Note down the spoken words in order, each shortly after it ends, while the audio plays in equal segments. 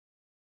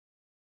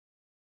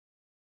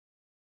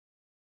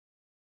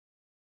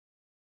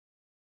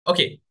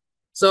Okay,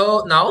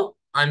 so now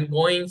I'm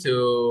going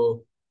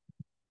to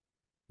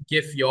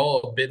give you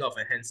all a bit of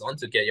a hands-on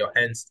to get your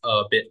hands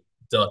a bit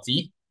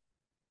dirty.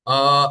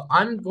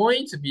 I'm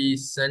going to be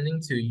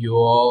sending to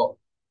your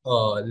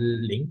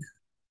link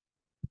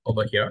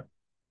over here.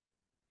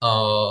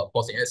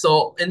 Posting it.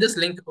 So in this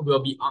link, we'll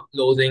be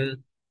uploading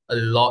a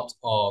lot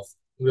of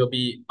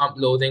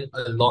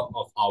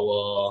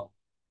our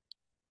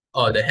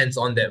the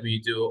hands-on that we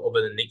do over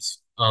the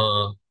next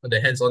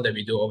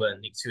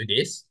few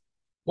days.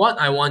 What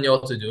I want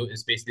y'all to do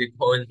is basically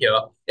go in here.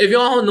 If you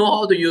all know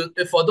how to use,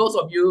 if for those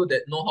of you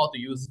that know how to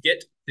use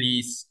Git,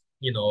 please,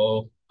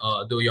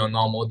 do your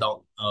normal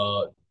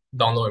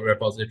download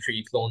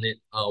repository, clone it,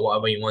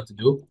 whatever you want to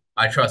do.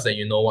 I trust that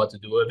you know what to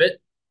do with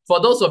it.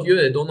 For those of you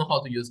that don't know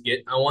how to use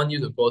Git, I want you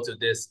to go to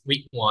this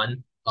week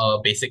one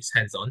basics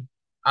hands-on.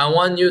 I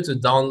want you to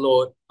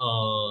download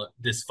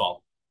this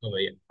file over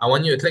here. I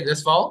want you to click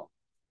this file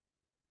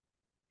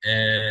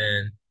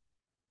and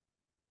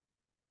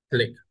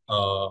click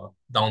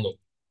download.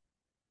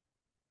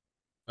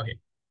 Okay.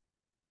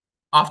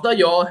 After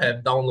you all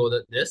have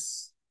downloaded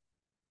this,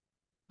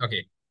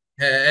 okay,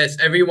 has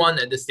everyone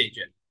at this stage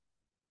yet?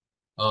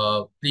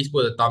 Please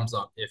put a thumbs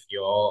up if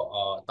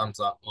you're thumbs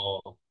up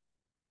or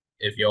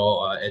if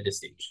you're at this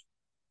stage.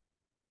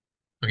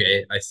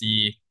 Okay, I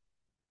see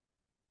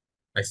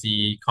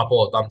a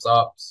couple of thumbs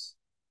ups.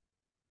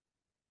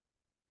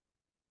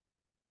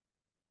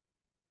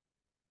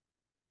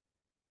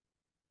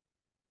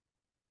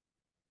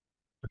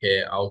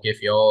 Okay, I'll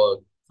give you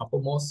all a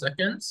couple more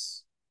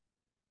seconds.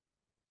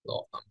 A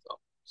lot of thumbs up.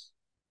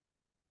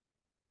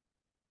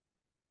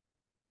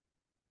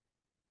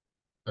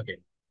 Okay.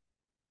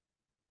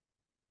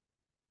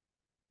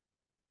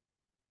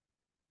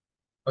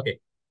 Okay.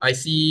 I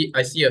see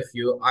a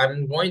few.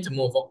 I'm going to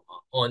move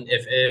on.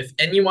 If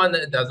anyone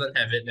doesn't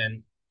have it,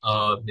 then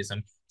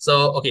listen.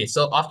 So okay,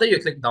 so after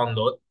you click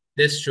download,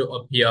 this should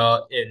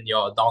appear in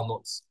your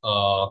downloads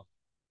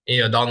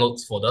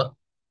folder.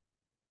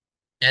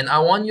 And I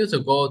want you to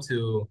go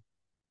to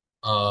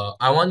where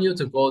I want you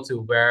to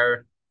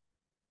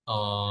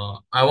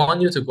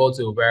go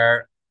to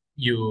where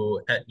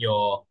you had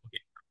your okay,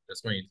 I'm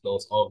just going to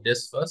close all of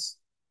this first.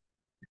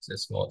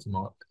 This for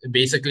tomorrow.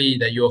 Basically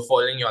that you're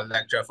following your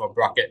lecture for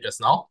bracket just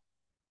now.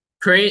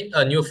 Create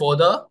a new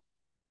folder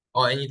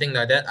or anything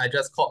like that. I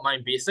just called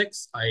mine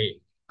basics. I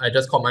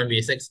just called mine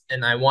basics,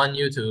 and I want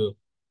you to.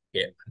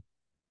 Okay,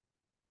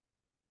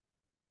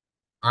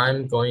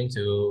 I'm going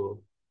to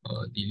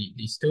delete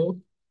these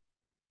two.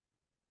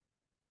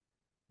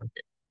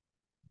 Okay.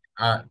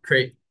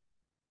 Create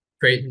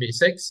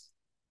basics,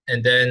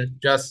 and then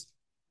just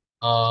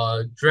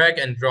drag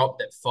and drop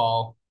that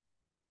file.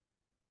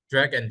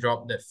 Drag and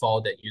drop that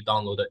file that you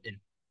downloaded in.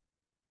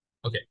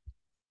 Okay.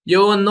 You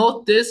will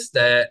notice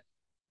that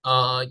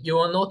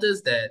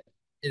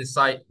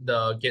inside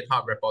the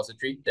GitHub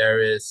repository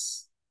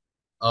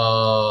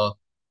uh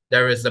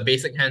there is the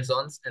basic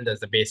hands-ons and there's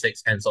the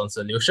basics hands-on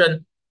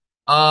solution.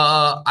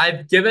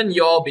 I've given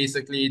you all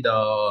basically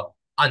the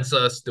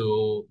answers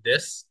to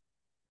this.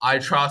 I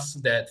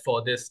trust that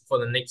for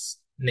the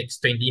next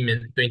 30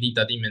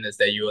 minutes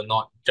that you will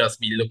not just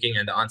be looking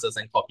at the answers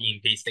and copying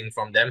and pasting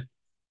from them.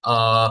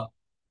 Uh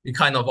we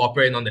kind of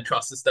operate on the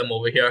trust system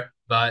over here,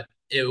 but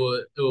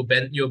you'll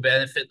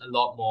benefit a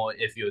lot more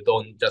if you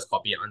don't just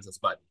copy answers,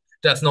 but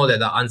just know that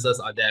the answers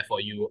are there for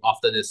you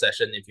after this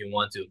session if you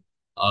want to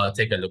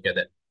take a look at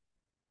it.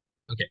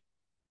 Okay.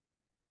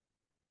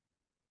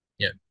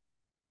 Yeah.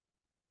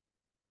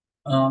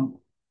 Um,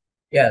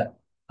 yeah,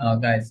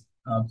 guys,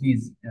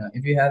 please,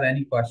 if you have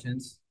any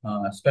questions,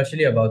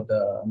 especially about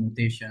the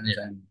notations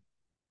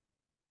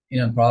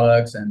Yeah. and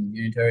products and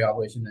unitary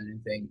operations and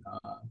anything,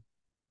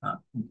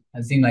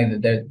 it seems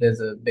like there's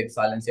a big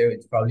silence here.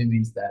 It probably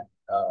means that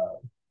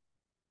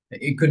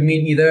it could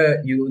mean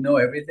either you know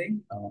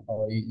everything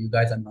or you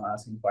guys are not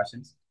asking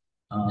questions.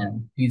 Yeah.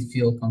 Please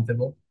feel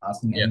comfortable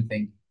asking Yeah.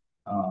 anything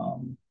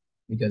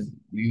because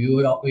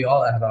we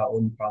all have our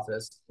own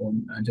process,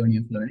 own journey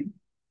of learning.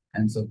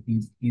 And so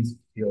please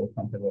feel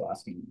comfortable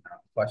asking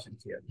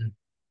questions here.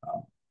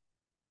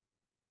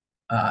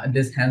 Mm.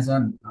 This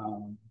hands-on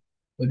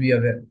would be a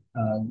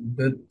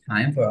good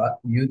time for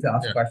you to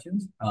ask Yeah.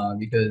 questions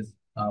because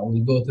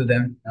we'll go through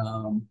them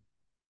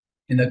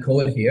in the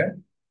code here.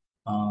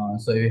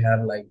 So you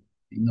have like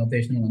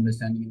notational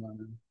understanding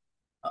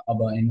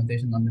about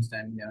notational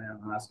understanding,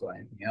 ask or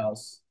anything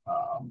else.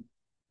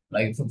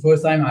 Like for the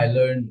first time I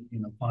learned,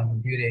 quantum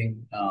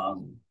computing,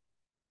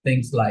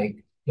 things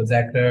like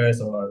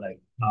projectors or like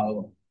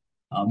how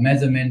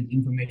measurement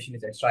information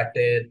is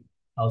extracted,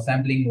 how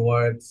sampling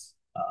works,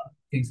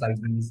 things like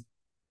these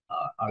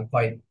are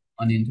quite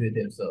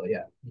unintuitive. So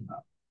yeah,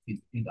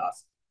 please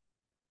ask.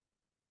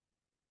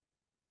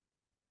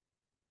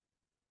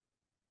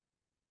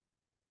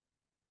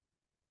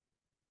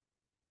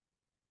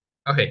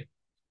 Okay.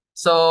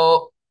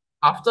 So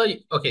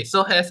okay,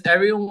 so has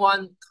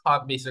everyone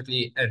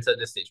basically entered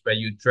the stage where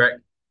you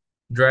drag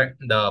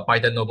the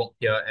Python notebook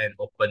here and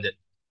opened it?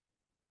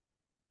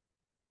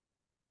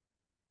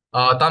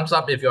 Thumbs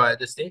up if you're at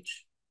this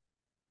stage.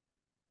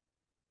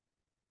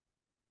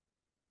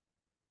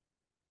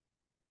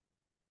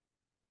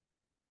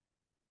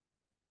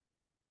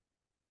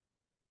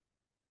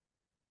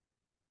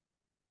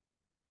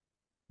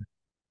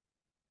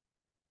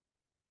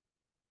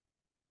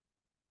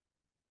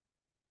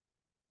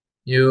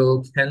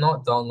 You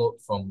cannot download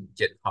from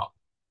GitHub.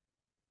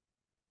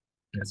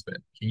 That's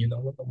bad. Can you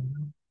download from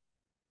GitHub?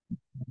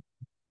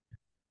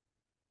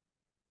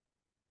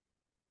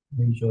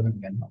 We show them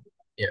again.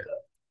 Yeah.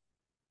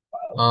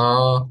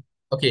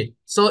 Okay.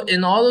 So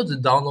in order to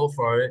download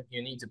for it,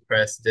 you need to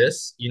press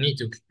this. You need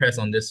to press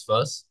on this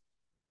first.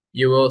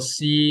 You will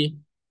see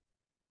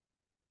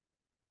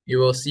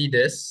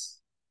this,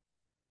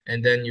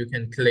 and then you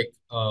can click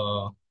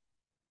download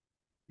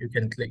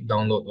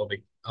over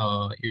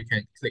you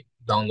can click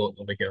download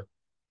over here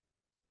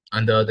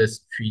under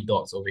this three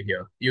dots over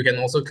here. You can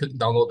also click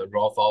download the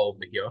raw file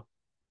over here,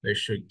 which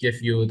should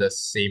give you the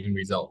same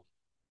result.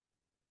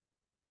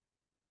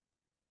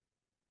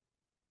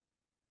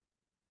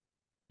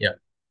 Yeah.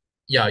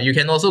 Yeah, you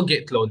can also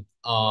git clone.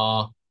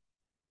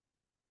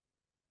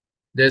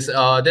 This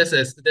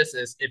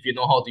is if you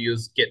know how to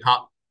use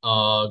GitHub,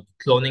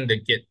 cloning the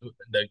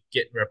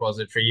Git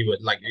repository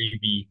would likely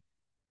be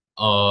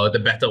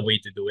the better way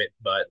to do it.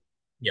 But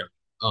yeah,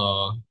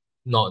 uh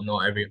not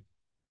every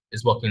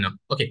it's working now.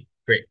 Okay,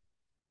 great.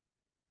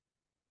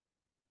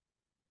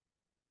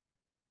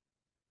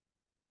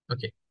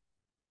 Okay,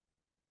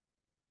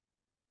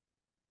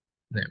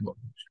 network.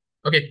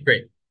 Okay,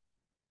 great.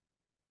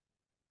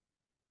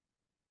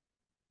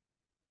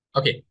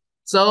 Okay,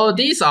 so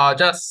these are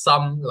just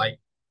some like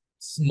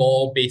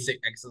small basic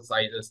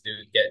exercises to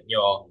get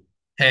your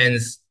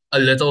hands a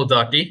little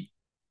dirty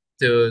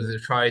to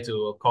try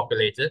to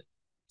calculate it.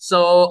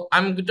 So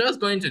I'm just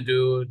going to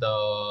do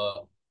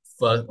the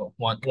first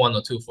one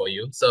or two for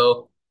you.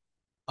 So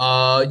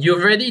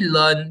you've already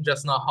learned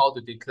just now how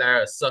to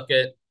declare a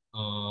circuit.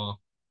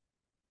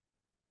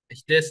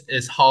 This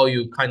is how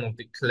you kind of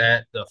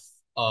declare the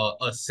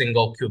a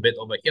single qubit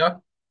over here.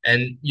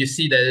 And you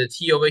see that the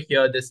T over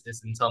here, this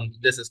is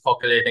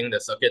calculating the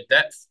circuit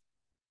depth.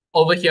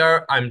 Over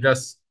here, I'm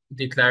just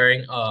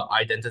declaring a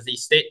identity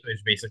state,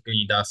 which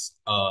basically does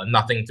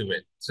nothing to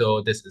it.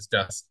 So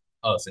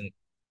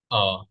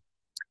uh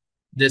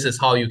this is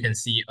how you can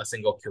see a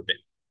single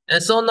qubit.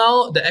 And so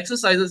now the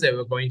exercises that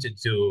we're going to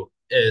do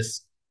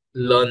is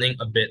learning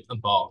a bit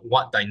about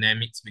what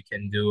dynamics we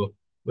can do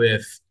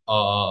with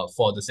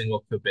for the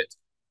single qubit.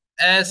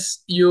 As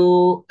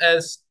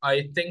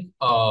I think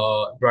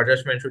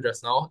Rajesh went through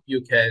just now,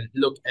 you can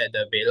look at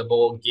the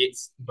available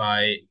gates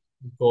by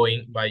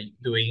doing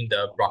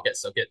the bracket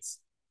circuit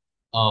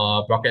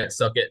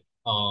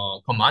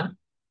command.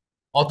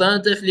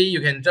 Alternatively, you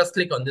can just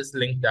click on this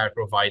link that I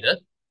provided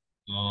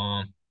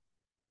um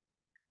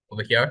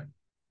over here,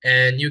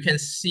 and you can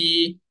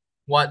see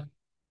what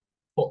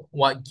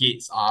what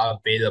gates are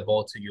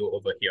available to you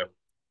over here.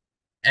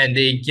 And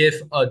they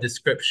give a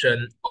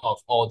description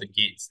of all the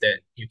gates that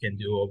you can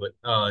do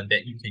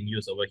that you can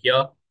use over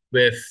here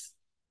with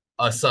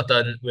a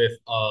certain with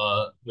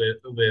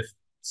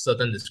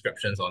certain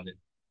descriptions on it.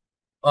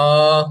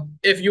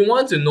 If you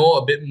want to know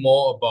a bit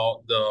more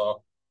about the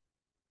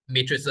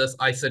matrices,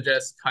 I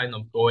suggest kind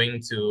of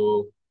going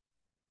to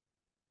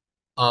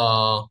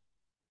uh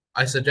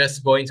I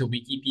suggest going to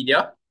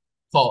Wikipedia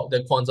for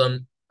the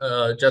quantum,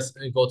 just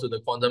go to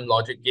the quantum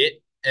logic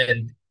gate,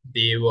 and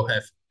they will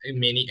have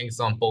many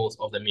examples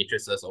of the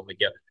matrices over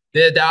here.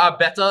 There are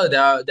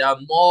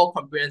more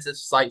comprehensive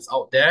sites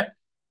out there,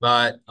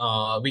 but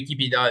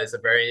Wikipedia is a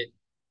very,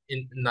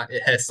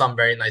 it has some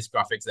very nice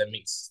graphics that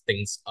makes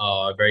things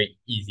very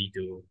easy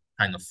to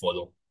kind of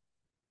follow.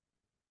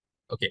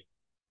 Okay,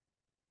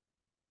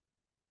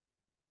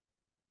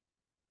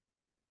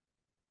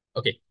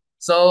 okay.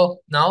 So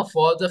now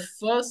for the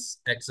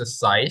first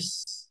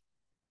exercise.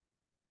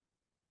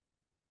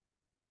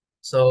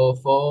 So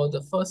for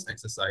the first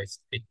exercise,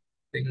 I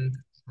think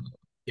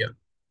here.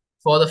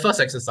 For the first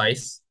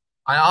exercise,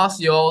 I asked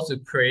you all to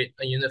create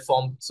a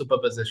uniform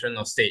superposition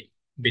of state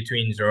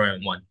between 0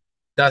 and 1.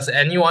 Does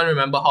anyone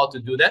remember how to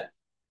do that?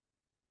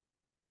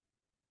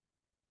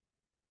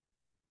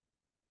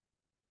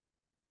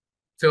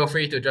 Feel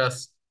free to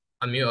just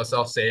unmute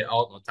yourself, say it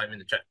out, or type in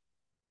the chat.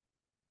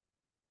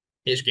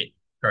 HK,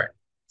 correct.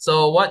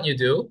 So what you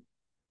do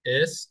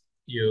is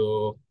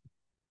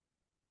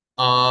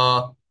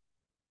uh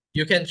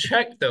you can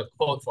check the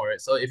code for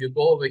it. So if you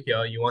go over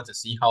here, you want to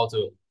see how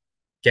to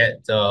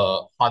get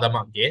the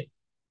Hadamard gate.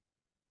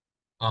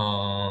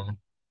 Um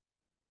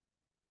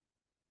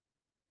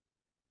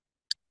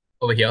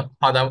Over here,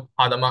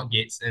 Hadamard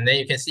gates, and then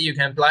you can see you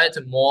can apply it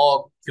to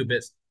more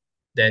qubits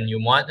than you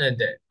want,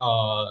 and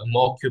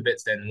more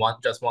qubits than one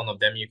of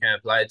them. You can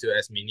apply it to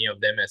as many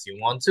of them as you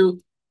want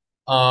to.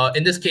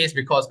 In this case,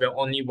 because we're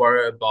only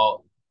worry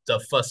about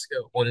first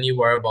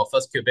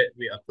qubit,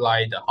 we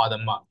apply the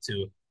Hadamard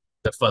to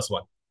the first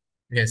one.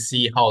 You can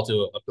see how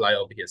to apply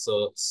over here.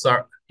 So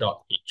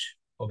circ.h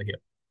over here,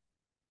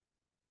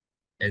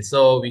 and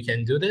so we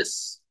can do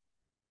this,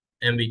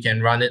 and we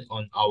can run it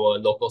on our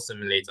local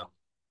simulator.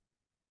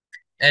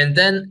 And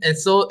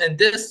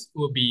this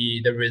will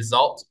be the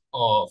result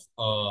of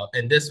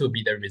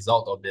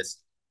this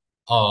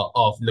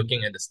of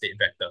looking at the state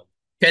vector.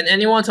 Can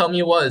anyone tell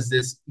me what is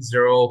this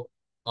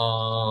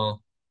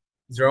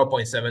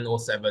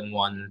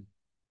 0.7071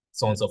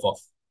 so on and so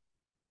forth?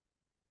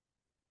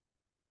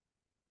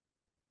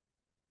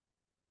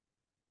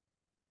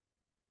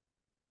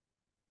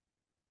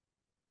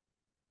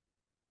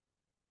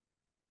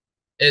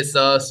 It's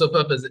a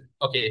superposition.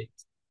 Okay,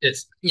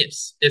 it's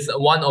a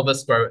one over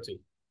square root two.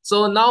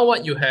 So now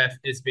what you have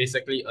is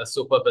basically a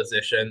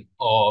superposition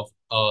of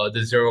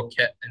the zero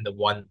cat and the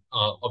one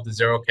of the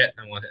zero cat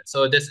and one cat.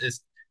 So this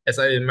is, as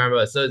I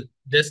remember, so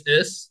this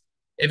is,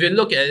 if you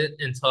look at it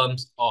in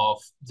terms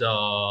of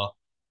the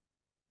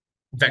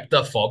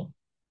vector form,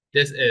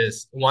 this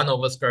is one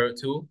over square root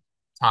two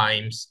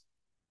times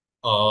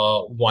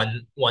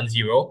one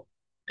zero,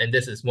 and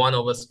this is one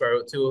over square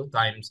root two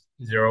times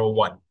zero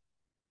one.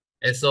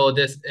 And so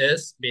this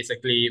is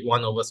basically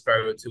one over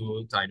square root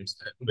two times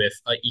with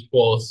an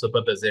equal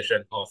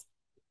superposition of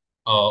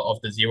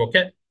the zero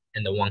cat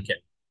and the one cat.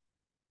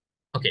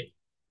 Okay.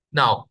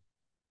 Now,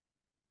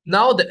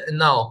 now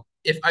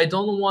if I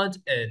don't want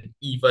an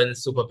even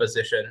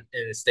superposition,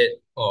 instead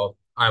of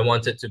I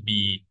want it to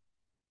be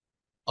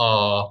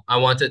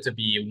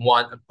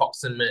one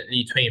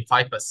approximately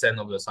 25%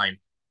 of the time.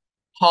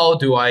 How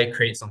do I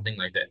create something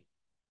like that?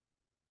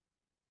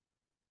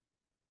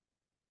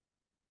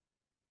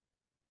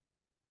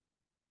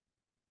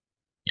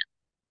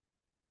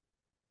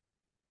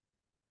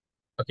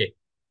 Okay.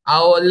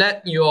 I'll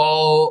let you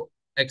all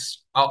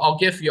I'll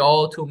give you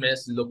all 2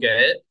 minutes to look at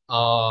it.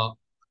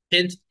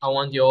 Hint, I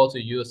want you all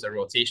to use a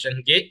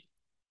rotation gate.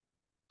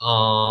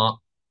 Uh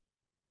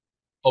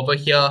Over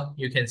here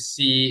you can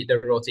see the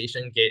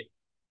rotation gate.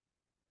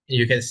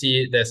 You can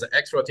see there's an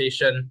X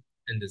rotation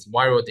and this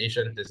Y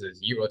rotation, this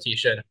is Y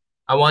rotation.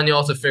 I want you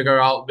all to figure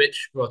out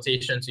which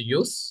rotation to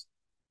use,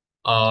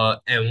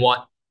 and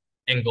what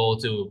angle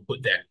to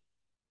put there.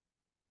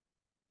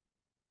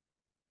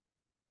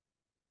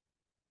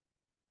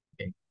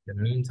 Okay. In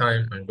the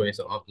meantime, I'm going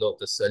to upload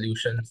the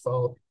solution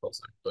file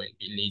because I'm going to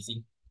be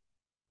lazy.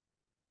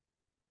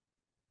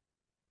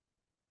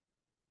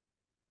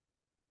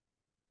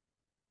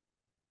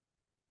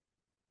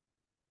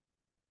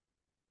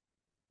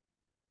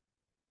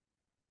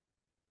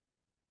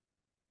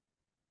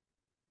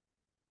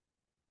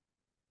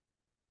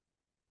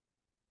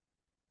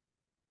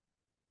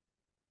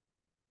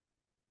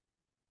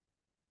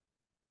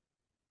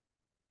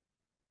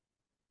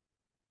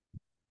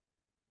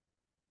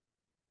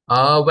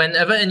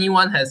 Whenever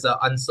anyone has an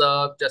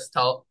answer, just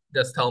tell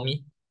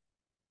me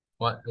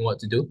what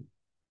to do.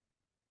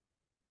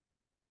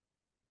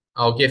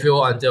 I'll give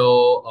you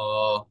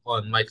until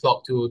on my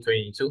clock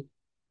 2:22.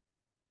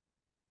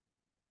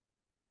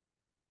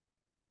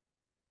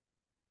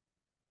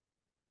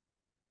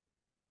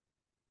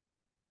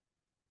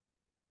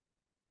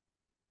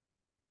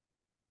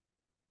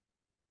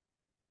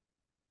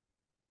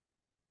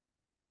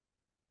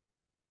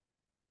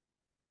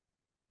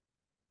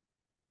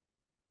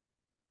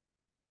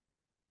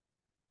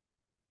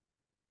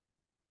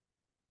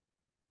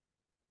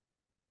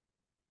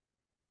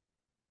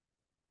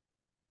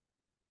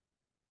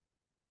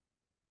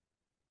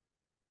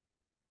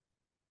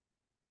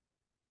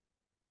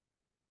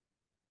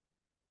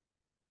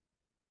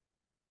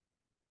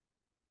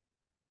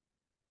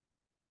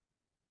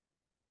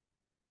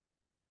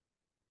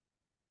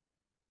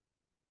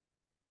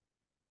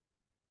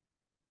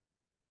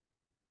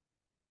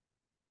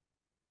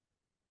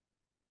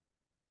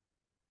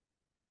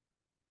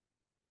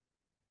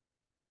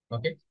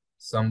 Okay.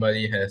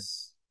 Somebody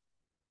has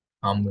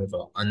come with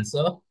an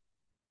answer.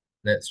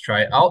 Let's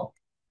try it out.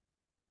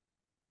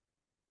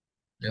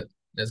 Yeah,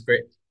 that's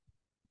great.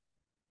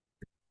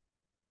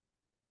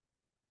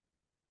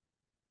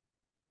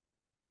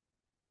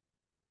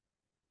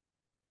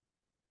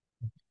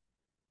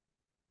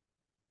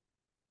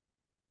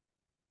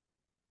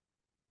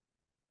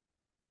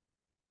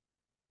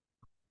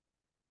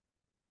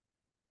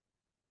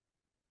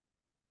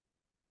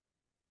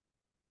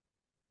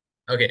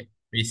 Okay.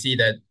 We see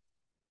that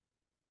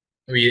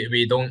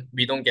we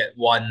don't get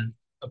one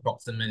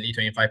approximately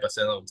 25%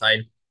 of the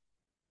time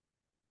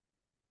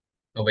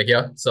over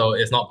here. So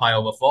it's not pi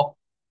over 4.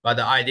 But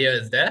the idea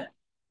is there.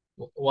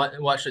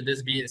 What should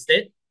this be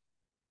instead?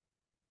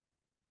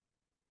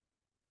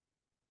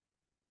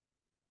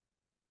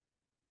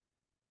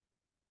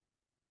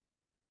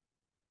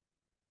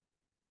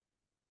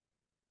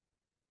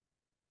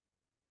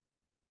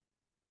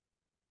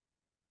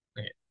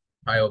 Okay.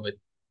 Pi over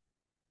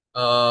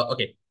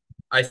okay.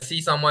 I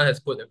see someone has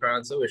put the correct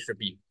answer, which should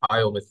be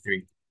pi over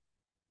 3.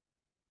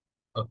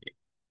 Okay.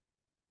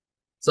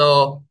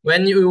 So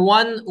when you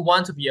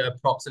want to be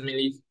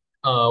approximately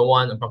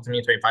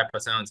 25%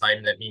 of the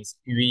time, that means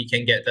we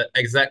can get the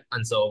exact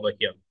answer over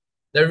here.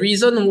 The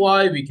reason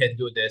why we can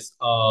do this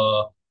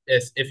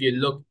is if you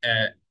look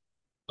at,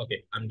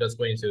 okay, I'm just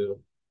going to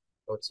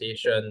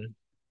rotation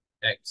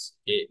x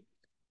 8.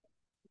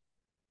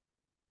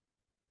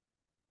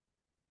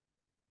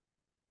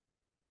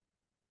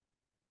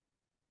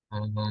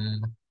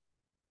 Um,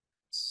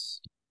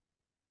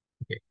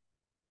 okay,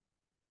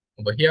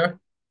 over here.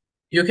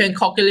 You can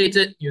calculate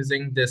it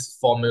using this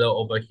formula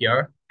over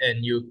here,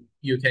 and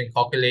you can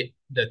calculate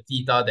the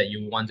theta that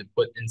you want to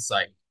put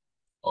inside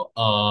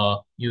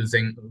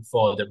using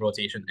for the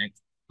rotation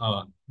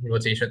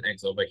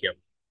x over here.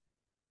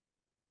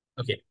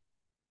 Okay.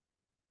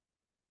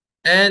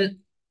 And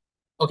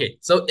Okay,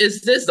 so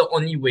is this the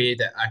only way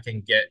that I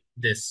can get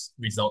this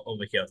result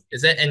over here?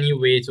 Is there any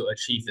way to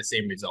achieve the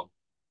same result?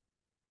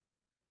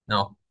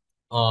 Now,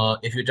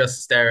 if you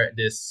just stare at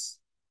this,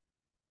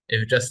 if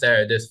you just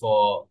stare at this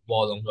for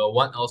more longer,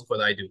 what else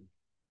could I do?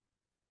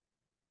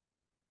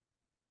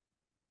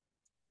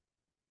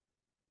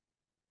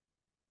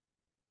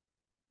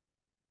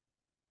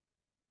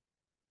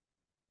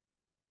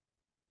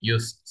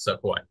 Use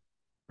circle Y,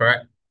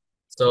 correct?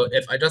 So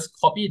if I just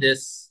copy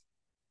this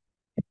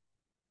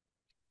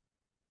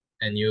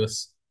and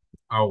use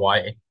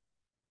RY,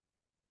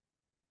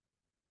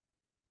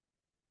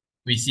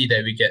 we see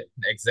that we get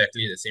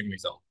exactly the same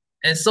result.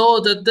 And so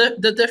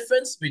the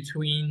difference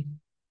between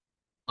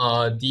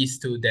these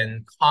two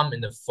then come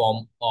in the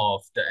form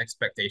of the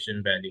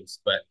expectation values,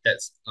 but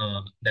that's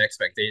the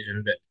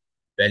expectation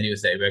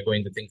values that we're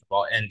going to think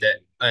about, and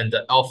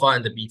the alpha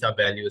and the beta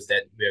values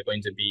that we're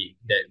going to be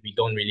that we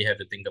don't really have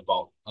to think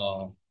about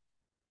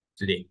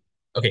today.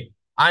 Okay,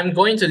 I'm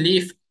going to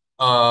leave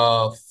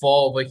 4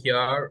 over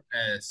here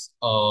as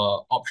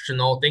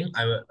optional thing.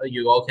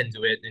 You all can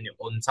do it in your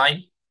own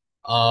time.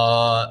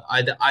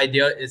 The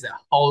idea is that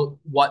how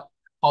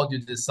to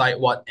decide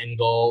what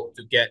angle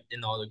to get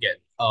in order to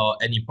get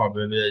any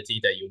probability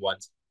that you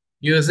want.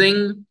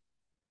 Using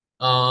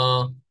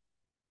uh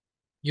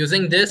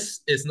using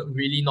this is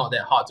really not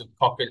that hard to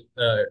calculate.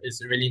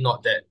 It's really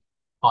not that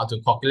hard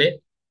to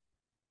calculate.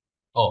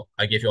 Oh,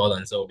 I gave you all the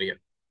answer over here.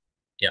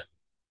 Yeah.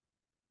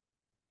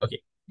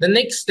 Okay. The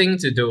next thing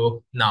to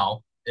do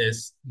now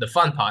is the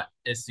fun part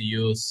is to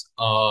use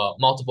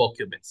multiple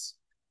qubits.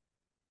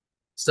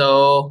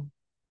 So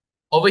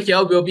over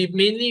here we'll be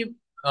mainly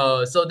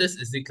so this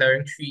is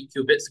declaring 3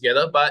 qubits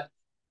together, but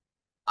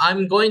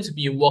I'm going to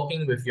be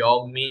working with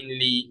y'all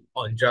mainly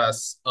on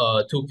just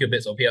 2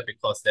 qubits over here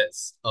because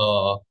that's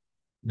uh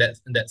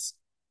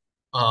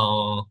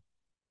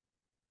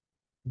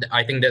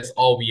I think that's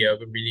all we are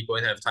really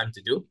going to have time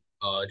to do.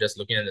 Just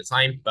looking at the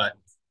time, but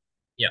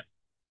yeah.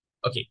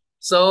 Okay.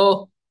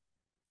 So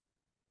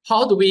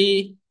how do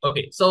we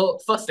okay, so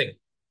first thing,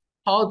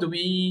 how do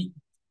we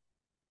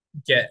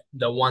get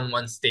the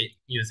 1-1 state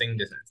using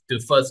this to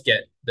first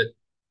get the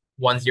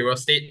 1-0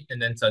 state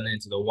and then turn it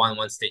into the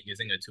 1-1 state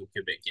using a 2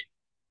 qubit gate?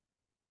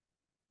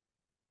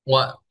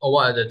 What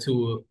are the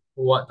two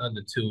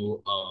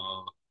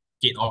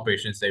gate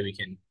operations that we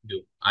can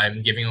do?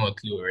 I'm giving you a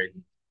clue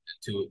already.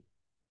 Two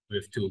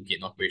with 2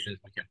 gate operations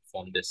we can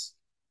perform this.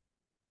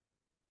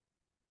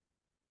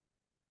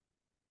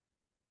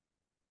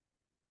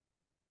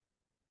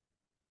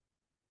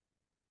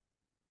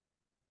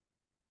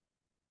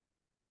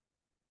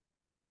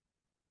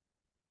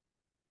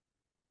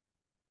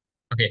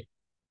 Okay.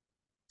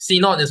 C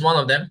naught is one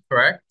of them,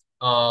 correct?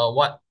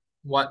 What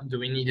do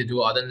we need to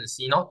do other than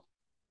C naught?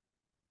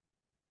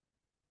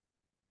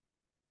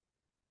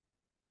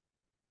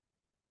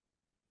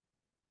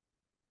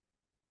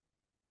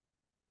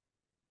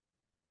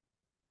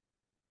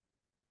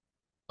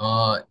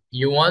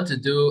 You want to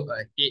do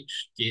a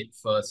H gate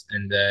first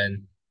and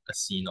then a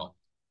C naught.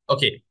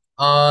 Okay.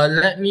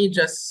 Let me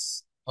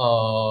just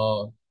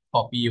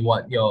copy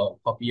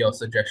your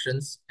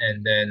suggestions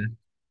and then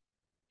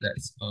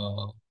let's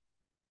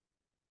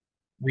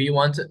we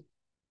want to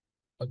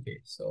okay,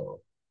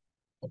 so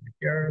over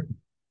here,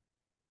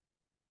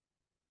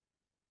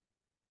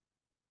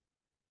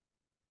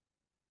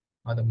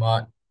 other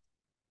mod,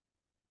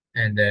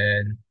 and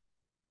then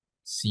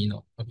C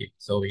naught. Okay,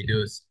 so we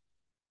do C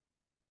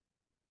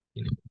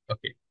naught.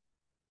 Okay.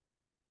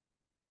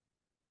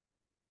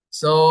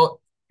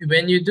 So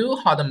when you do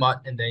harder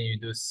mod and then you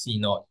do C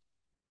naught,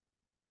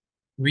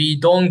 we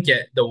don't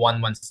get the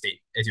 1-1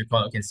 state, as you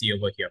can see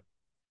over here.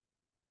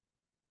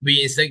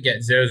 We instead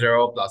get 0,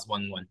 0 plus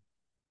 1, 1.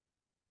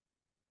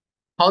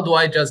 How do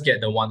I just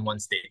get the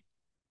 1-1 state?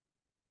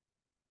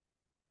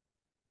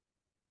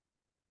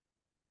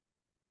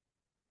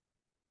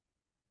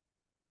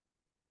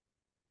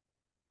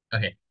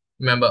 Okay.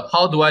 Remember,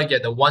 how do I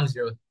get the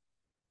 1-0?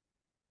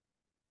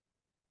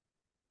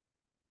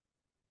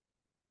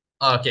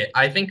 Okay,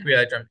 I think we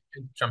are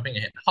jumping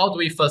ahead. How do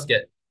we first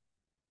get?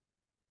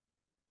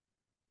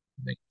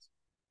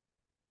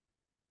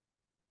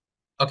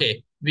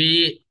 Okay,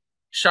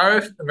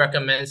 Sharif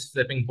recommends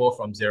flipping both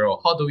from 0.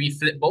 How do we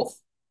flip both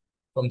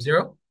from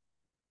 0?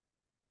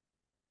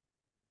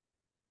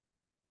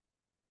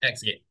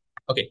 X gate.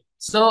 Okay,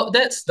 so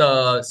that's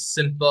the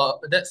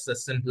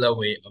simpler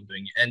way of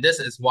doing it. And this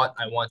is what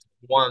I want,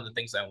 one of the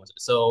things I wanted.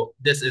 So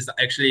this is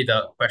actually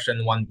the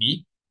question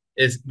 1B,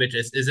 which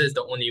is this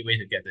the only way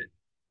to get it?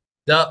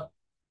 The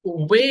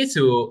way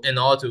in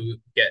order to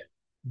get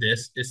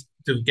this is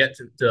to get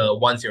to the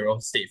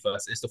 1-0 state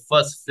first, is to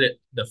first flip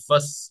the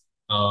first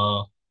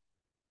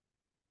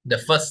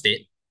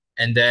state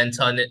and then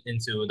turn it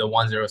into the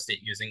 1-0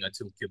 state using a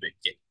 2 qubit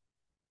gate.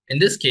 In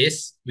this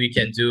case, we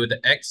can do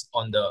the X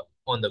on the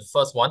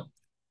first one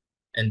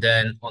and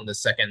then on the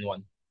second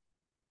one.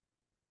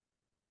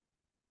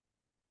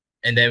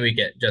 And then we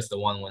get just the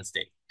 1-1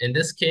 state. In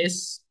this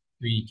case,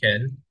 we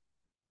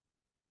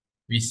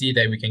see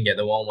that we can get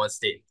the 1-1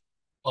 state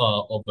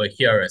over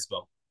here as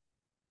well.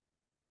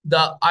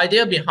 The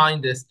idea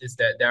behind this is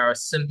that there are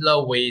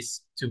simpler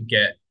ways to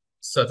get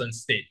certain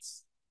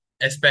states,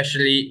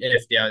 especially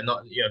if they are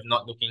not you're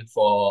not looking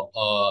for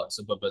a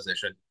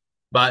superposition.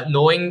 But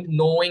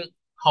knowing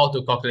how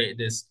to calculate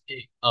this,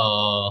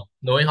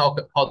 knowing how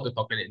to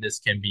calculate this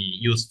can be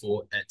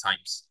useful at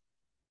times.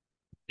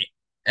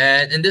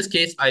 And in this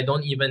case, I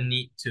don't even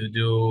need to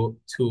do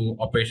two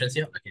operations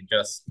here. I can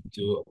just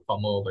do a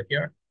comma over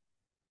here,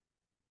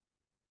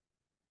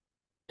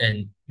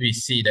 and we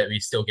see that we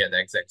still get the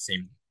exact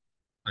same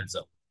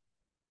answer.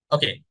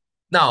 Okay,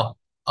 now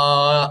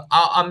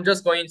I'm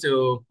just going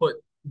to put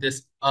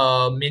this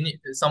mini.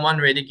 Someone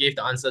already gave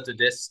the answer to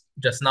this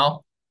just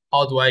now.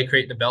 How do I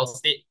create the bell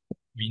state?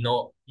 We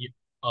know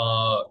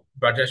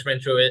Rajesh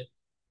went through it.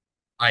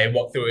 I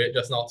walked through it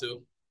just now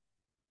too.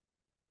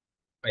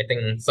 I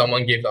think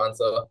someone gave the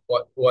answer.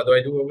 What do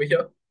I do over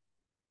here?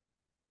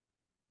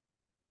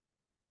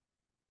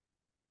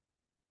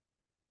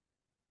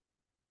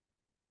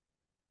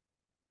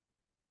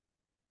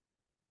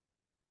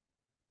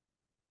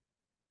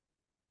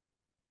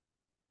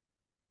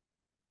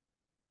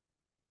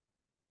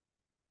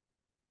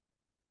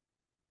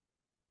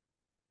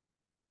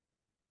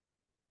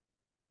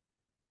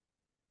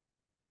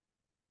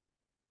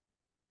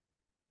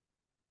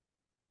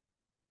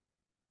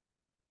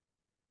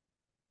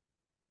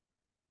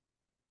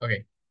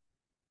 Okay.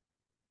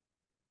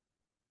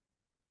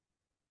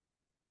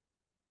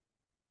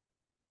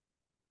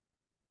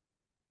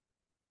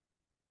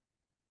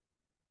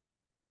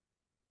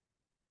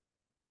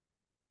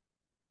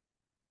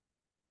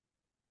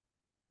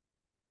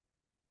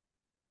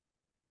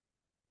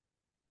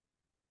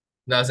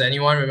 Does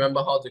anyone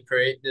remember how to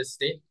create this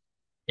state?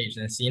 H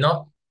and C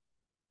naught?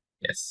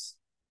 Yes,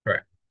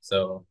 correct.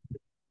 So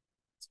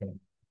let's go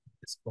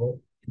this code.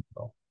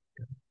 Oh,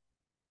 yeah.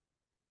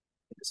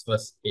 This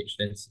first H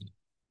then C.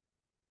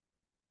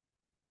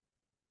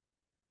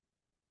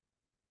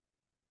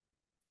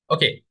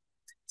 Okay.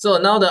 So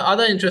now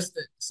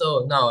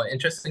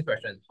interesting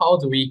question. How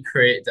do we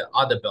create the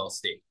other bell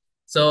state?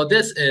 So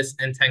this is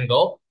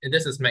entangled.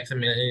 This is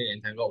maximally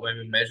entangled. When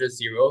we measure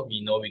zero,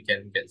 we know we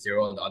can get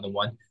zero on the other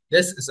one.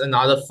 This is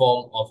another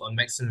form of a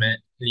maximally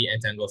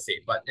entangled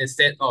state, but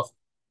instead of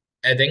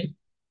adding,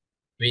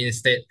 we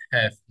instead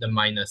have the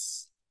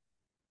minus.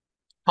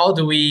 How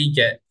do we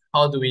get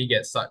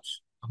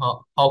such?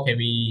 How can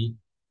we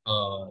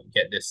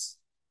get this?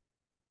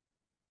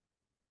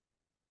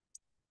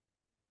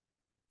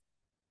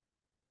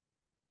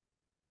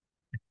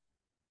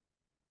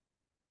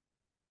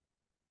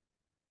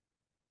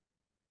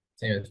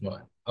 Same as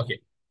mine. Okay.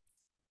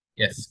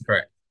 Yes,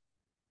 correct.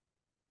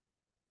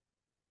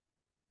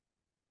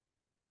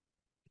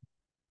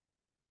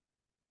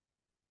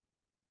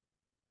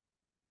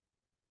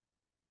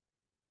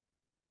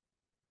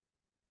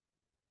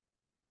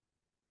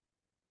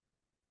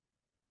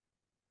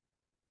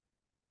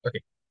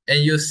 Okay. And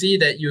you see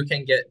that you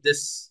can get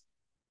this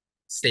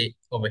state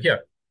over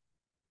here.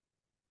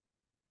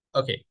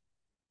 Okay.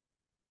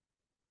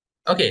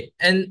 Okay.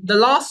 And the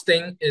last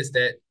thing is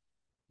that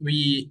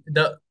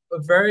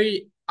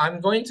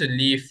I'm going to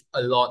leave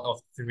a lot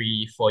of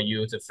three for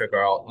you to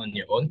figure out on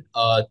your own.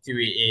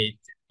 3A,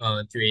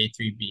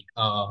 3B,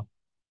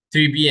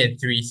 3B and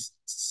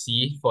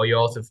 3C for you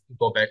all to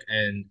go back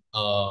and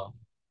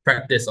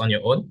practice on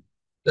your own.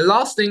 The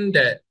last thing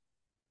that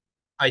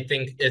I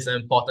think is an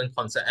important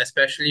concept,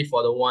 especially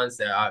for the ones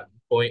that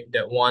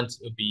want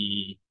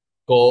to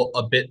go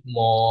a bit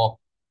more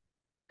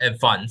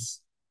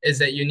advanced, is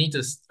that you need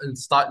to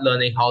start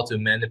learning how to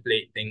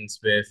manipulate things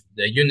with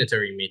the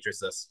unitary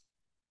matrices.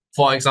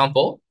 For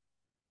example,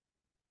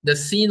 the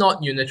C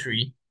naught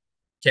unitary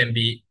can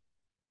be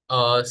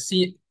the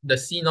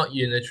C naught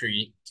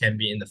unitary can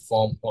be in the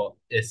form or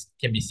is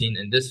can be seen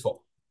in this form.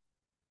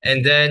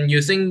 And then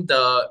using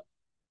the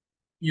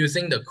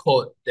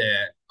code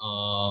that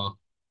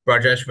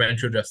Rajesh went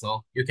through just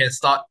now, you can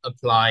start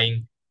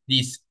applying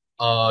these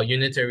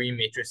unitary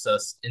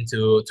matrices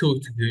into two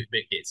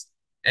qubit gates.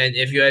 And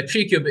if you have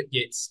three qubit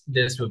gates,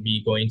 this will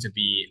be going to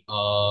be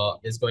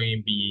is going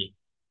to be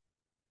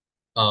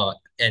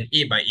an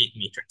 8 by 8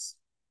 matrix.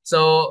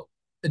 So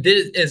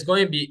this is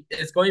going to be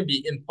it's going to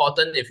be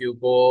important if you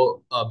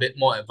go a bit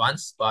more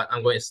advanced, but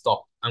I'm going to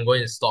stop. I'm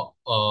going to stop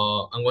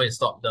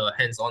the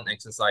hands-on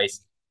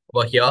exercise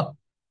over here.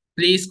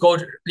 Please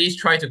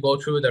try to go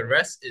through the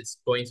rest. It's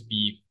going to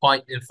be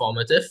quite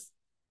informative.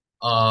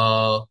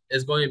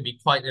 It's going to be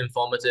quite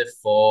informative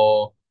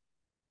for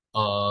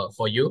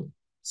you.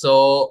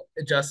 So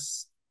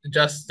just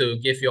to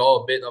give you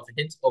all a bit of a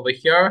hint over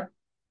here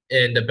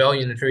in the Bell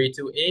Unitary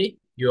 2A,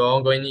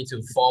 you're going to need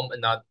to form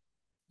another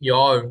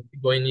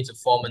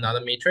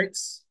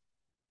matrix.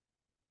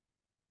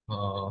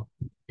 Uh,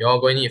 you're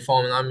going to need to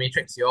form another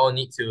matrix. You all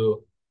need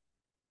to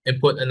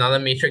input another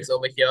matrix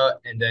over here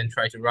and then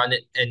try to run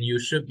it. And you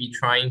should be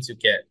trying to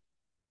get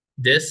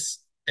this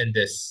and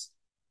this.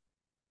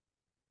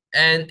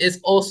 And it's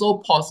also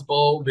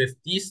possible with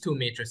these two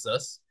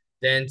matrices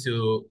then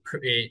to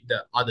create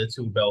the other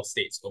two Bell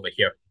states over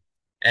here.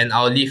 And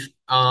I'll leave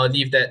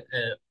that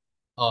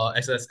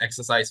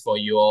exercise for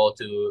you all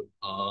to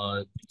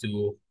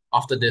do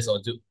after this or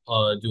do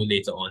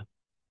later on.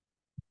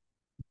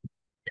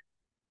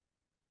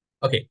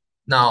 Okay,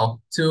 now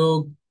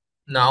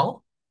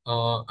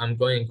I'm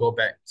going to go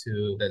back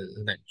to the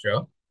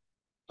lecture.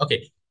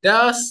 Okay, there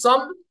are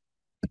some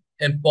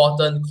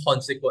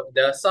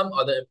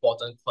other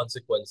important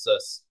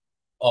consequences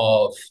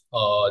of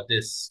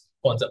this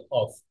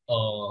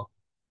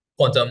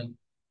quantum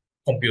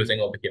computing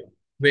over here,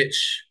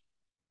 which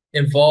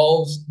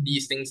involves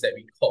these things that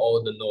we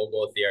call the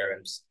no-go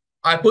theorems.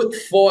 I put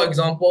four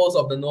examples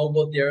of the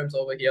no-go theorems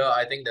over here.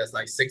 I think there's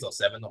like six or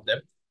seven of them.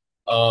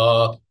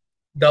 Uh,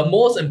 the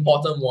most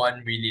important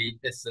one really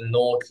is the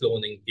no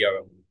cloning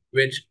theorem,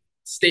 which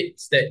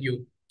states that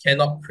you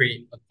cannot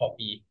create a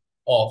copy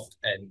of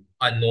an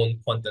unknown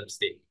quantum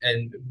state.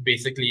 And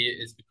basically,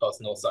 it's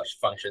because no such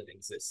function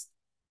exists.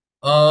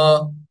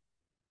 Uh,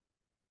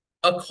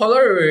 a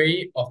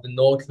corollary of the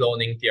no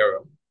cloning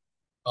theorem,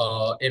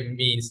 it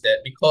means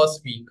that because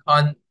we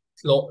can't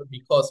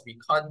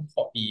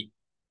copy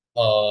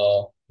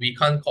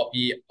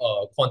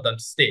a quantum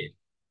state,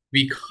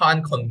 we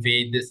can't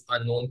convey this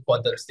unknown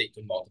quantum state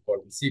to multiple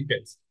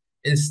recipients.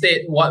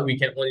 Instead, what we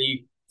can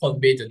only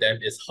convey to them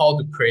is how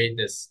to create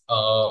this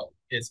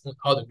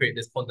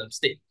quantum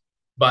state,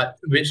 but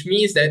which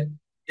means that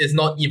it's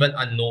not even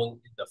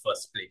unknown in the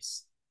first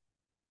place.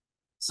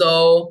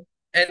 So,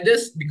 and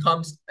this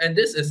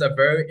is a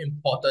very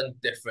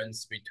important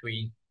difference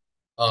between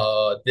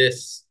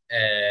this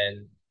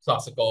and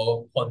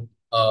classical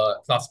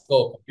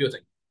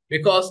computing,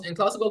 because in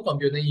classical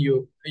computing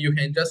you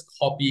can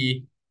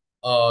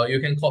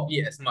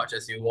copy as much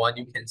as you want,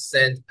 you can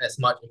send as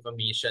much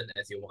information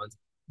as you want,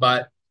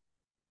 but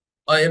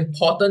an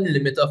important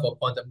limiter for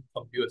quantum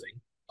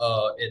computing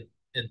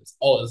in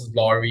all this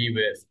glory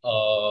with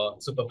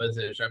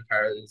superposition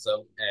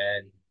parallelism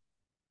and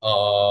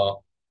uh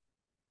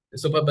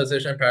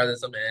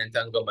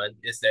entanglement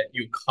is that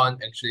you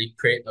can't actually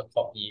create a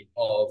copy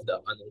of the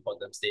unknown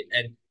quantum state,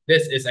 and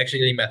this is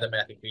actually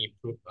mathematically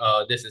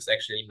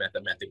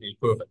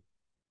proven.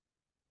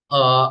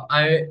 Uh,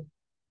 I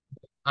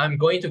I'm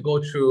going to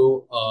go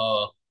through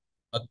a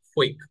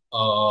quick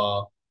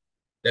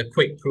the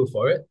quick proof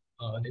for it.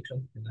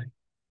 Dixon, can I?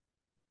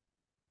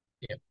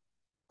 Yeah.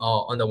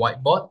 On the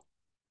whiteboard.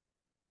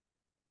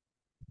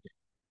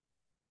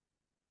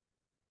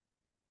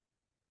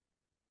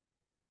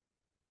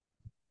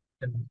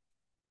 Let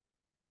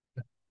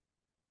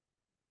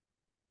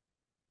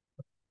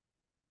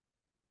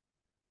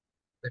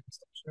me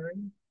stop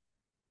sharing.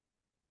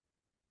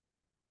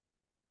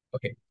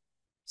 Okay.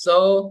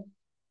 So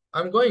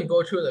I'm going to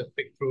go through the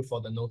quick proof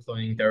for the no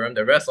cloning theorem.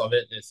 The rest of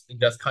it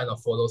just kind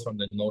of follows from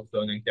the no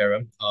cloning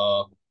theorem.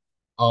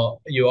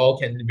 You all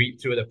can read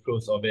through the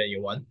proofs of it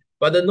you want.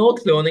 But the no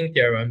cloning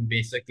theorem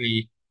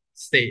basically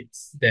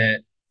states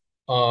that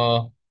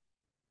uh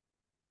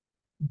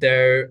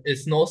there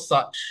is no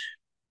such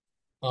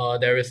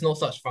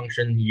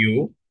function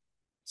u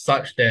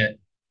such that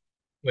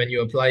when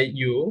you apply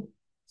u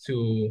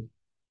to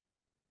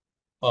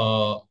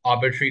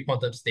arbitrary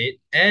quantum state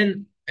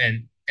and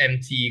an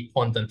empty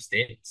quantum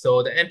state.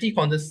 So the empty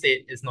quantum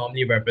state is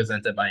normally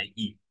represented by an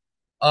e.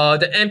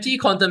 The empty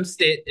quantum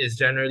state is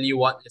generally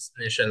what is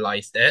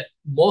initialized at.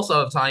 Most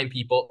of the time,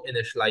 people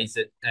initialize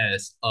it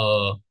as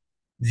a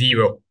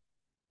zero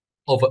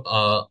over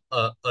a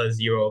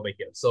zero over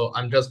here. So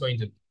I'm just going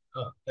to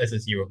as a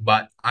zero,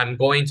 but I'm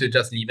going to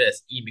just leave it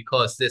as e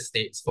because this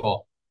states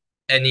for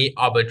any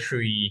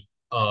arbitrary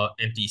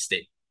empty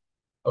state.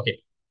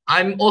 Okay.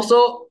 I'm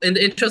also, in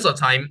the interest of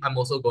time, I'm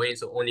also going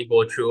to only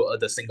go through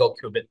the single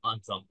qubit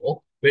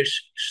example,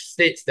 which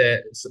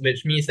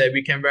means that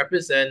we can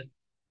represent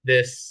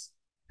this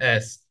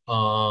as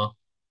the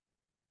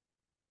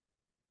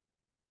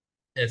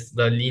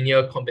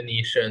linear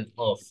combination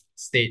of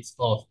states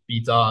of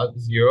alpha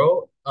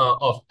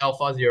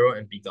zero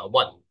and beta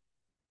one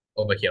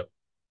over here.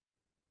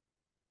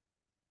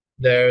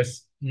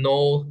 There's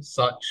no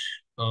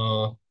such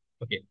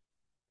okay.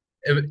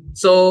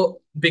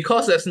 So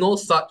because there's no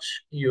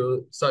such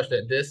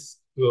that this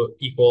will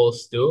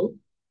equals to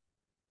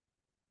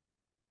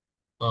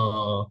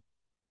uh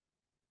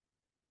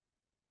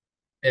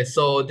and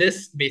so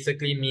this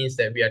basically means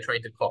that we are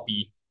trying to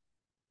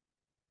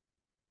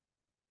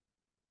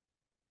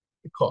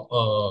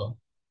uh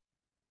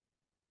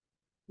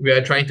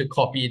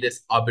copy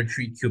this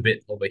arbitrary qubit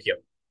over here.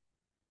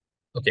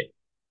 Okay.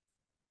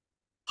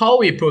 How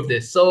we prove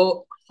this?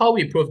 So how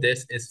we prove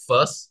this is,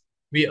 first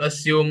we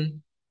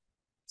assume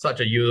such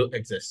a u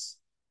exists.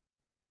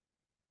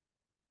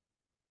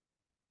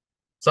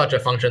 Such a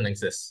function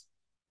exists.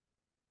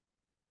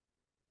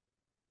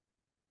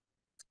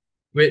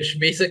 Which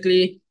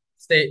basically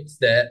states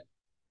that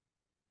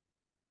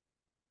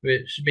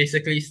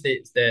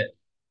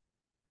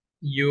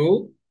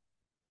u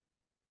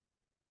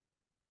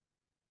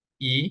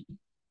e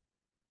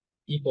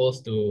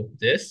equals to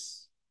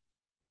this,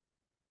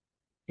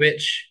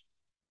 which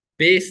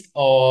based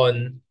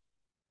on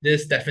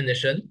this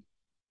definition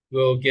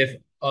will give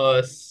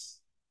us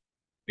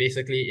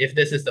basically, if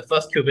this is the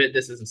first qubit,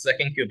 this is the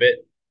second qubit,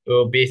 it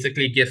will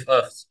basically give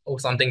us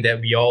something that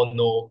we all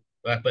know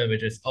will happen,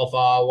 which is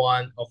alpha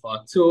 1,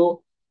 alpha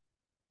 2,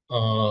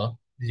 uh,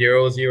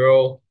 0,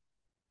 0,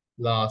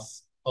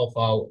 plus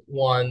alpha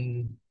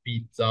 1,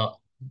 beta,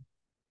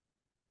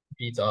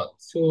 beta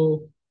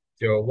 2,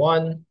 0,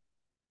 1,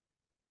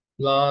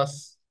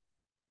 plus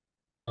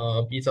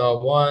beta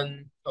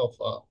 1,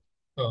 alpha,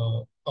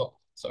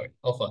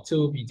 alpha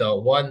 2, beta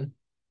 1,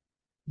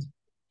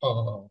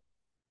 uh,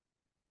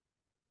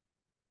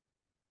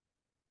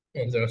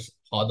 just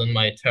pardon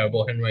my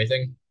terrible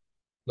handwriting,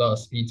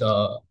 plus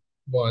beta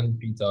 1,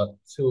 beta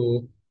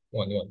 2,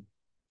 1, 1,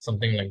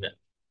 something like that.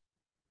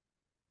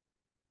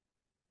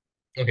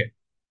 Okay,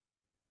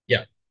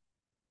 yeah.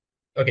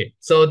 Okay,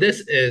 so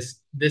this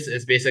is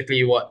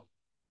basically what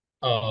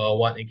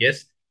it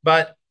gives.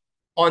 But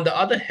on the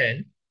other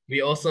hand,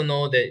 we also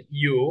know that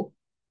U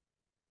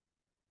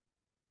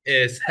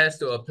has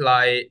to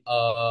apply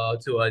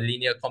to a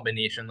linear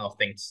combination of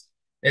things.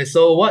 And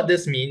so what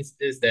this means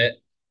is that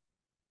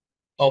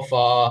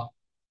alpha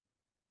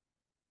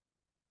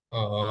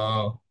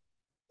uh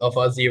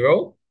alpha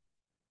 0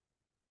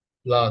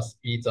 plus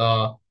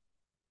beta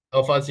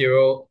alpha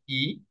 0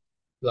 E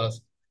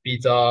plus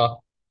beta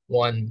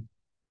 1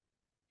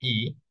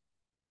 E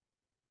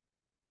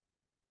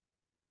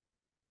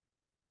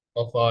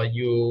alpha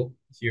U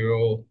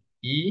 0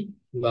 E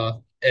plus,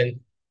 and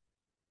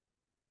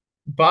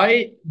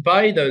by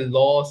the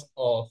laws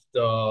of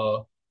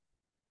the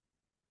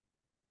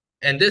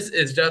and this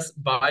is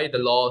just by the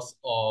laws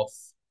of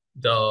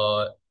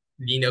the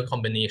linear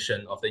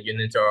combination of the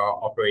unitary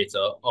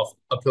operator, of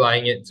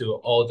applying it to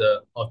all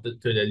to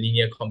the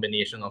linear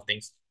combination of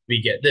things,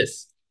 we get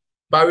this.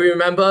 But we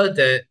remember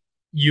that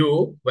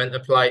U, when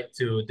applied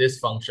to this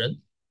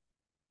function,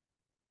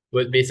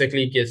 would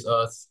basically gives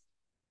us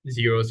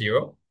 0,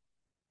 0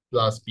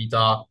 plus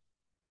beta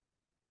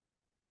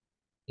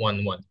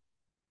 1, 1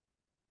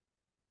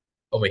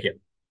 over here.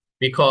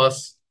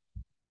 Because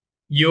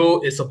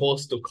U is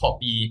supposed to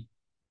copy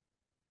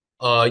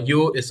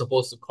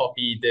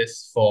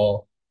this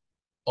for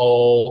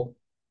all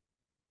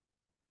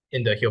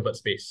in the Hilbert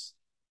space.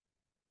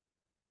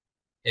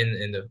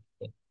 In the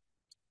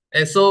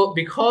And so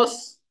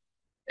because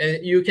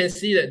and you can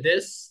see that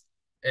this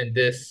and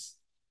this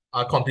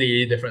are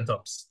completely different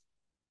terms.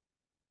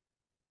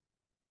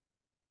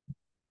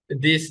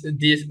 This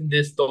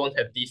don't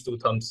have these two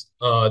terms,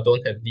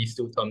 don't have these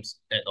two terms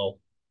at all.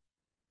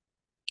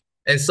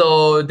 And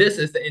so this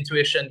is the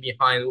intuition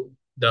behind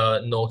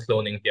the no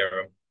cloning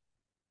theorem.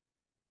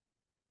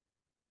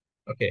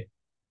 Okay.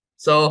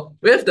 So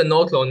with the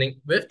no cloning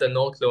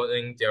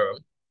theorem,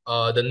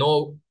 the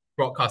no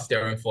broadcast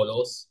theorem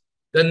follows.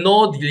 The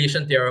no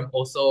deletion theorem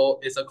also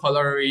is a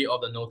corollary of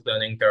the no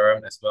cloning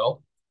theorem as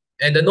well.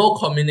 And the no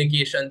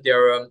communication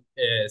theorem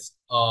is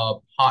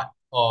part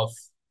of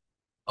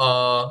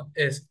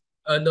is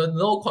the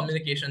no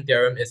communication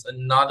theorem is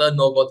another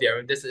noble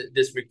theorem.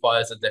 This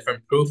requires a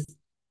different proof.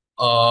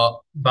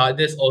 But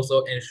this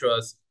also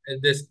ensures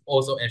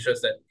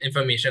that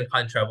information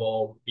can't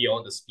travel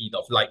beyond the speed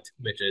of light,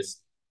 which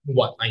is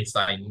what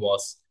Einstein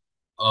was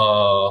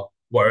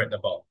worried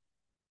about.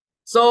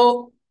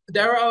 So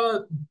there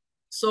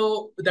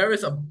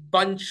is a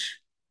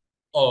bunch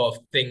of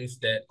things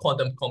that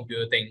quantum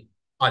computing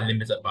are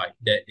limited by,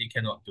 that it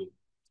cannot do.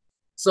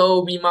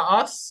 So we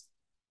must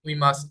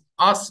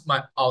ask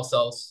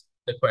ourselves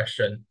the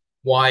question,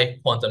 why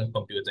quantum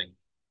computing?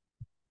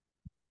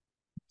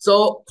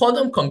 So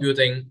quantum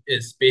computing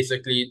is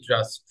basically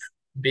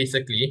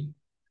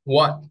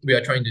what we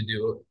are trying to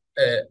do.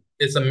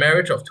 It's a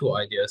marriage of two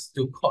ideas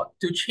to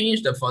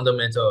change the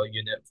fundamental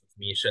unit of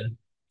information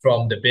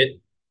from the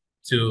bit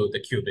to the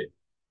qubit.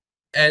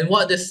 And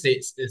what this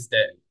states is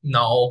that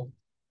now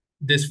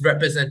this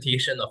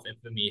representation of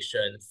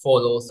information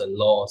follows the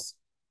laws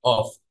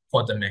of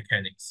quantum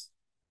mechanics.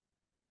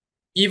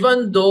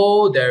 Even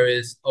though there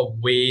is a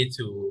way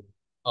to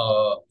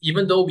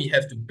even though we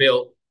have to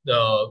build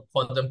the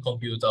quantum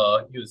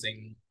computer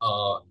using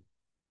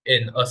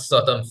in a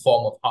certain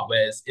form of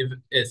hardware, if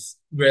it's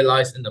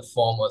realized in the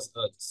form of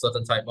a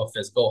certain type of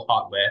physical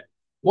hardware,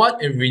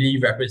 what it really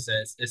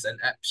represents is an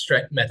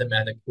abstract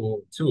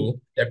mathematical tool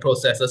that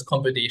processes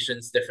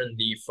computations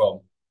differently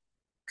from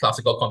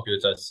classical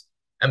computers.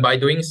 And by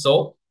doing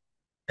so,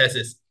 has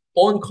its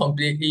own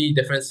completely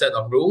different set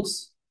of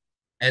rules,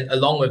 and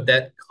along with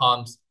that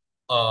comes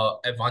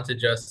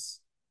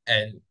advantages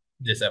and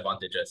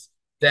disadvantages.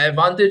 The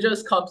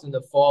advantages comes in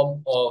the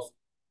form of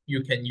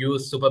you can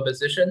use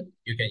superposition,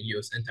 you can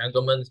use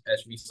entanglement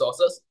as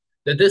resources.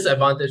 The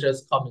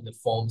disadvantages come in the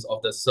forms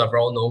of the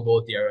several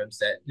noble theorems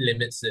that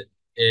limits it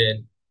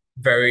in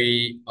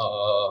very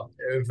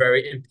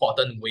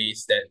important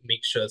ways that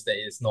make sure that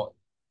it's not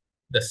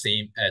the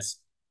same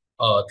as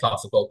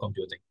classical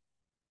computing.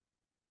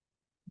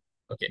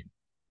 Okay.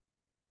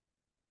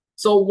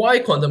 So why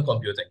quantum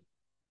computing?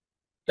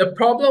 The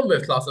problem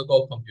with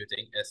classical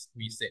computing, as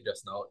we said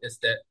just now, is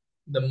that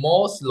the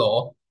Moore's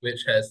law,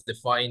 which has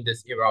defined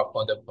this era of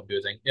quantum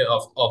computing,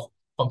 of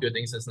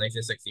computing since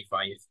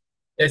 1965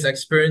 is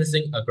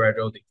experiencing a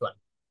gradual decline.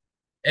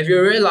 If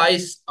you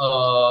realize,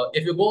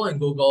 if you go and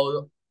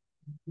Google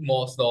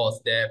Moore's laws,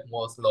 death,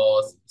 Moore's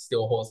laws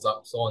still holds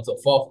up, so on and so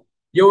forth,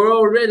 you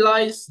will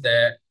realize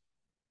that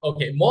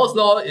okay, Moore's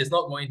law is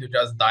not going to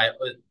just die.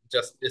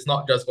 Just it's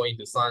not just going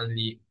to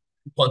suddenly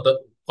quantum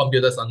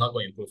computers are not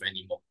going to improve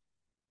anymore.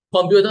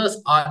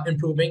 Computers are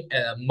improving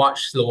at a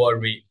much slower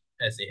rate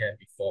as they have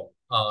before.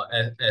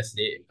 As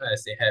they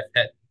have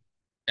had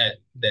at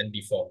than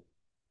before.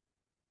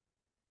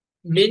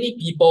 Many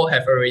people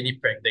have already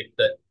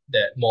predicted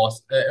that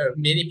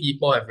many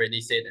people have already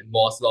said that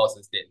Moore's law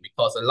is dead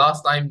because the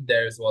last time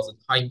there was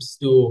a times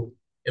two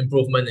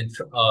improvement in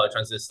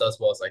transistors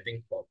was I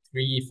think for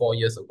 3-4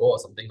 years ago or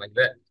something like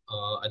that.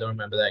 I don't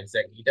remember the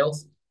exact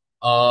details.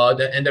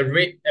 And the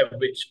rate at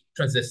which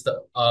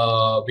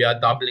we are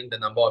doubling the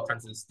number of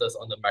transistors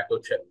on the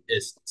microchip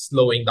is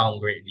slowing down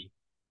greatly.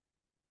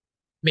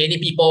 Many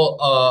people,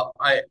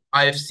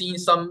 I've seen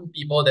some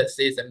people that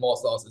says that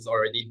Moore's law is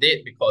already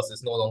dead because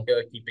it's no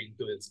longer keeping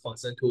to its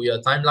constant 2-year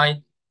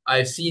timeline.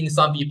 I've seen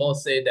some people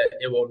say that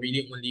it will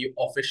really only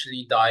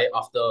officially die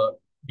after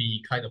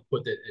we kind of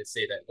put it and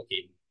say that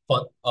okay,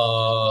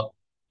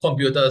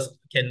 computers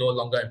can no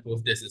longer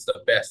improve. This is the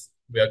best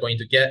we are going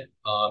to get.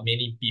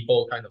 Many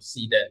people kind of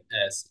see that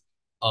as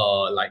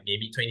like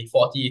maybe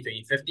 2040,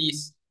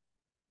 2050s.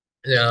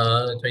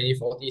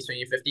 2040s,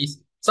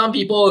 2050s. Some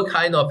people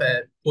kind of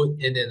put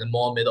it in a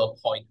more middle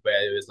point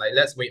where it was like,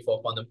 let's wait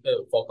for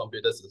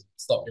computers to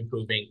stop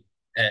improving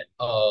at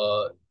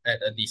a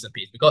decent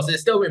pace because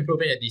it's still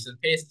improving at a decent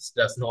pace. It's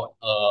just not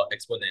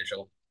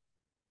exponential.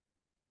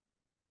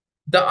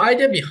 The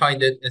idea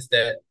behind it is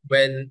that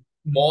when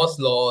Moore's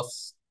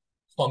laws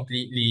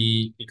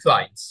completely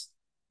declines,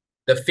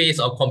 the face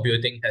of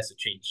computing has to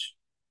change.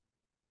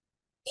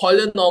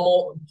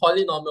 Polynomial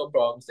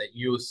problems that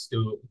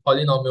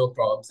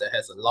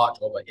has a large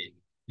overhead,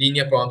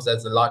 linear problems that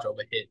has a large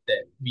overhead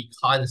that we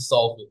can't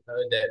solve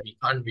that we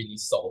can't really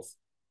solve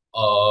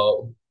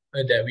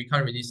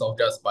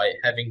just by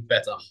having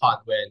better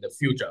hardware in the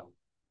future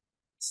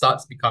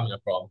starts becoming a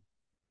problem.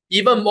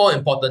 Even more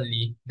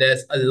importantly,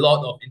 there's a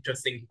lot of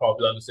interesting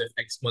problems with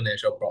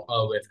exponential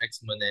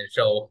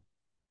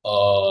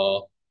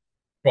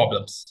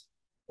problems.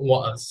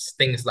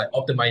 Things like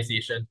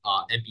optimization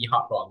are NP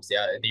hard problems.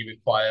 Yeah, they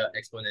require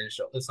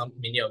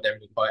many of them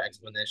require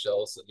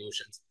exponential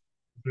solutions.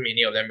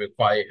 Many of them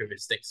require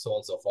heuristics, so on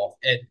and so forth.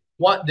 And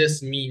what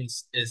this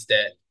means is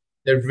that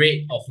the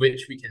rate of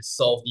which we can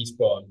solve these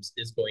problems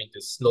is going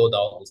to slow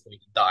down, is going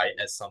to die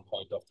at some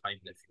point of time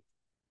in the future.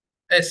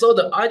 And so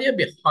the idea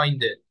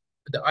behind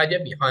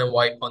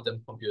why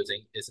quantum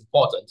computing is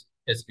important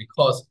is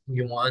because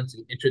we want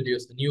to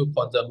introduce a new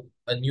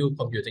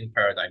computing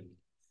paradigm.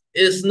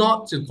 It's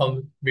not to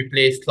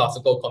replace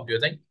classical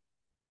computing.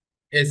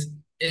 It's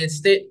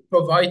instead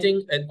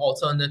providing an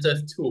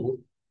alternative tool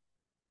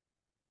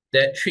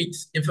that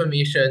treats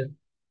information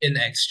in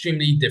an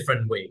extremely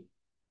different way.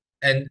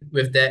 And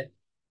with that,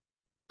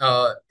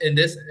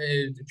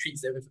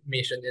 treats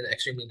information in an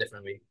extremely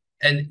different way.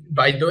 And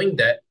by doing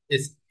that,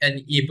 it's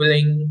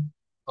enabling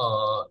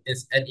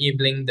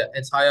the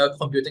entire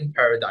computing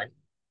paradigm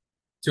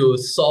to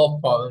solve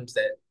problems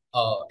that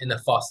in a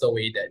faster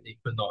way that they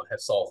could not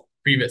have solved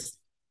previously.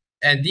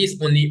 And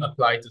these only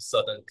apply to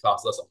certain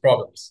classes of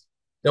problems.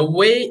 The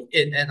way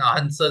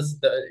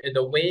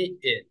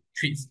it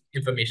treats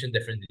information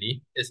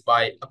differently is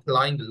by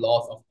applying the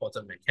laws of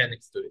quantum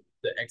mechanics to it,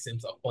 the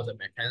axioms of quantum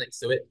mechanics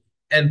to it,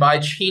 and by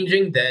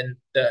changing then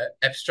the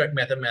abstract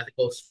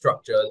mathematical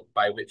structure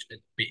by which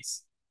it's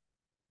based.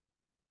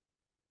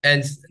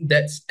 And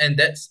that's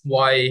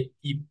why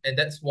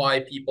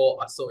people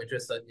are so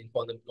interested in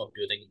quantum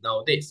computing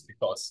nowadays,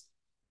 because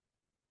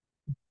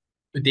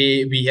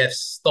we have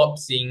stopped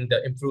seeing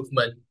the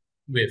improvement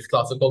with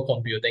classical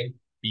computing.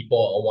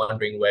 People are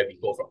wondering where we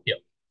go from here.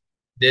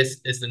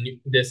 This is a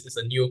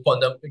new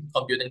quantum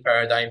computing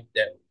paradigm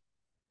that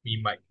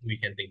we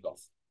can think of.